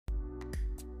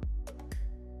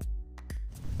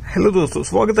Hello दोस्तों,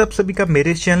 स्वागत है आप सभी का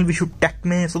मेरे चैनल विशुटेक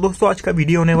में। सो दोस्तों, आज का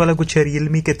वीडियो होने वाला कुछ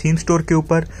Realme के थीम स्टोर के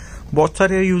ऊपर। बहुत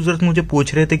सारे यूजर्स मुझे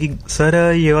पूछ रहे थे कि सर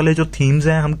ये वाले जो थीम्स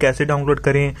हैं हम कैसे डाउनलोड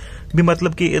करें, भी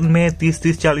मतलब कि इनमें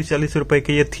 30-30 40-40 रुपए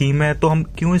के ये थीम है तो हम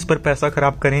क्यों इस पर पैसा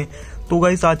खराब करें। तो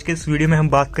गाइस, आज के इस वीडियो में हम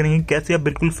बात करेंगे कैसे आप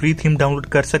बिल्कुल फ्री थीम डाउनलोड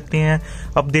कर सकते हैं।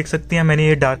 अब देख सकते हैं मैंने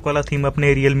ये डार्क वाला थीम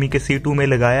अपने Realme के C2 में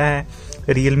लगाया है।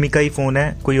 Realme का ही फोन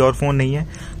है, कोई और फोन नहीं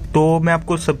है। तो मैं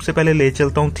आपको सबसे पहले ले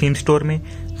चलता हूँ थीम स्टोर में।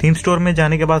 थीम स्टोर में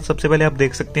जाने के बाद सबसे पहले आप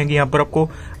देख सकते हैं कि यहाँ पर आपको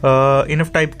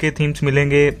इनफ टाइप के थीम्स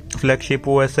मिलेंगे। Flagship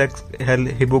OS X,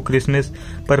 हिबो Christmas,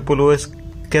 purple OS,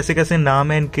 कैसे कैसे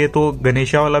नाम है इनके। तो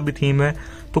गणेशा वाला भी थीम है।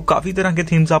 तो काफी तरह के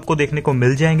थीम्स आपको देखने को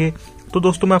मिल जाएंगे। तो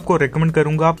दोस्तों, मैं आपको रेकमेंड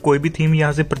करूंगा आप कोई भी थीम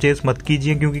यहाँ से परचेज मत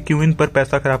कीजिए, क्योंकि क्यों इन पर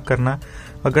पैसा खराब करना।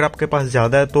 अगर आपके पास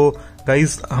ज्यादा है तो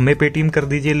गाइज हमें पेटीएम कर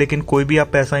दीजिए, लेकिन कोई भी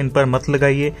आप पैसा इन पर मत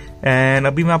लगाइए। एंड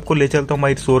अभी मैं आपको ले चलता हूँ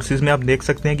माई रिसोर्सेज में। आप देख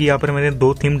सकते हैं कि यहाँ पर मैंने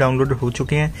 2 थीम डाउनलोड हो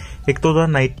चुके हैं। एक तो द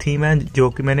नाइट थीम है, जो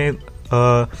कि मैंने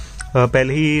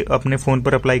पहले ही अपने फोन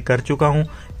पर अप्लाई कर चुका हूँ।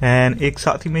 एंड एक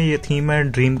साथ ही में ये थीम है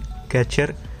ड्रीम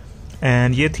कैचर।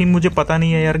 एंड ये थीम मुझे पता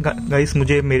नहीं है यार गाइस,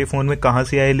 मुझे मेरे फोन में कहाँ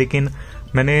से आए, लेकिन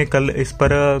मैंने कल इस पर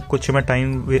कुछ मैं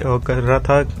टाइम कर रहा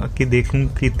था कि देखूं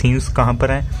कि थीम्स कहाँ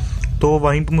पर हैं। तो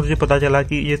वहीं पर मुझे पता चला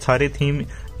कि ये सारे थीम,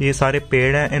 ये सारे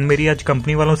पेड हैं। एंड मेरी आज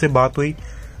कंपनी वालों से बात हुई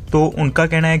तो उनका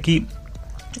कहना है कि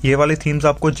ये वाले थीम्स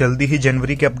आपको जल्दी ही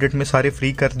जनवरी के अपडेट में सारे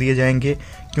फ्री कर दिए जाएंगे,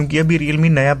 क्योंकि अभी Realme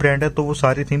नया ब्रांड है तो वो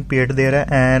सारे थीम पेड दे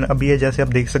रहा है। एंड अभी ये जैसे आप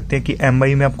देख सकते हैं कि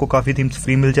MI में आपको काफी थीम्स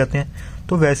फ्री मिल जाते हैं,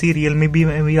 तो वैसे ही Realme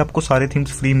में भी आपको सारे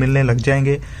थीम्स फ्री मिलने लग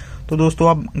जाएंगे। तो दोस्तों,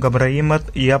 आप घबराइए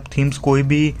मत, ये आप थीम्स कोई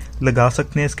भी लगा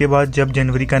सकते हैं। इसके बाद जब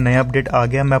जनवरी का नया अपडेट आ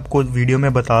गया मैं आपको वीडियो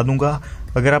में बता दूंगा।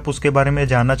 अगर आप उसके बारे में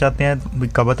जानना चाहते हैं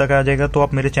कब तक आ जाएगा, तो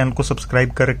आप मेरे चैनल को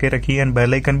सब्सक्राइब करके रखिए एंड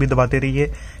बेल आइकन भी दबाते रहिए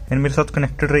एंड मेरे साथ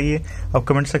कनेक्टेड रहिए। आप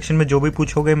कमेंट सेक्शन में जो भी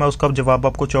पूछोगे मैं उसका जवाब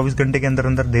आपको 24 घंटे के अंदर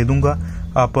अंदर दे दूंगा।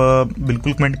 आप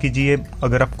बिल्कुल कमेंट कीजिए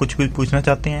अगर आप कुछ भी पूछना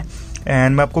चाहते हैं।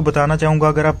 एंड मैं आपको बताना चाहूंगा,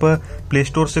 अगर आप प्ले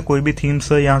स्टोर से कोई भी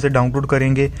थीम्स यहाँ से डाउनलोड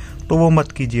करेंगे तो वो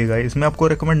मत कीजिएगा। इसमें आपको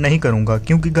रेकमेंड नहीं करूंगा,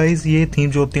 क्योंकि गाइज ये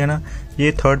थीम्स होती है ना,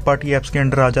 ये थर्ड पार्टी एप्स के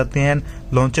अंडर आ जाते हैं।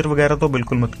 लॉन्चर वगैरह तो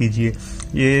बिल्कुल मत कीजिए।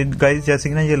 ये गाइज जैसे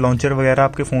कि ना, ये लॉन्चर वगैरह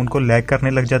आपके फोन को लैग करने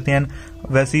लग जाते हैं,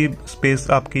 वैसी स्पेस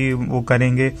आपकी वो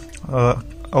करेंगे,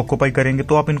 ऑक्यूपाई करेंगे,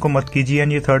 तो आप इनको मत कीजिए।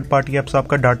 एंड ये थर्ड पार्टी एप्स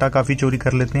आपका डाटा काफी चोरी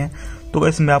कर लेते हैं। तो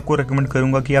वैसे मैं आपको रेकमेंड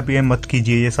करूंगा कि आप ये मत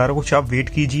कीजिए। ये सारा कुछ आप वेट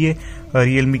कीजिए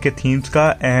Realme के थीम्स का।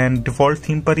 एंड डिफॉल्ट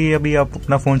थीम पर ही अभी आप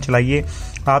अपना फोन चलाइए।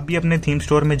 आप भी अपने थीम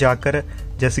स्टोर में जाकर,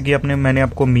 जैसे कि मैंने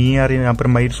आपको और यहाँ पर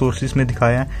माई रिसोर्सेज में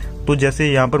दिखाया है, तो जैसे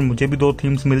यहाँ पर मुझे भी 2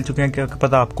 थीम्स मिल चुके हैं, क्या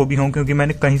पता आपको भी हों, क्योंकि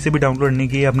मैंने कहीं से भी डाउनलोड नहीं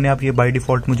किए, अपने आप ये बाय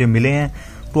डिफॉल्ट मुझे मिले हैं।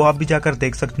 तो आप भी जाकर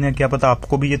देख सकते हैं, क्या पता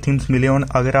आपको भी ये थीम्स मिले हों।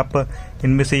 अगर आप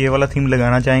इनमें से ये वाला थीम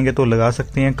लगाना चाहेंगे तो लगा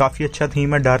सकते हैं। काफी अच्छा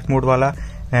थीम है डार्क मोड वाला।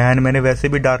 एंड मैंने वैसे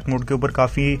भी डार्क मोड के ऊपर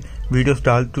काफी वीडियोस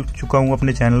डाल चुका हूँ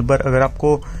अपने चैनल पर। अगर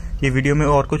आपको ये वीडियो में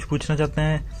और कुछ पूछना चाहते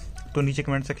हैं तो नीचे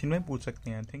कमेंट सेक्शन में पूछ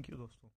सकते हैं। थैंक यू दोस्तों।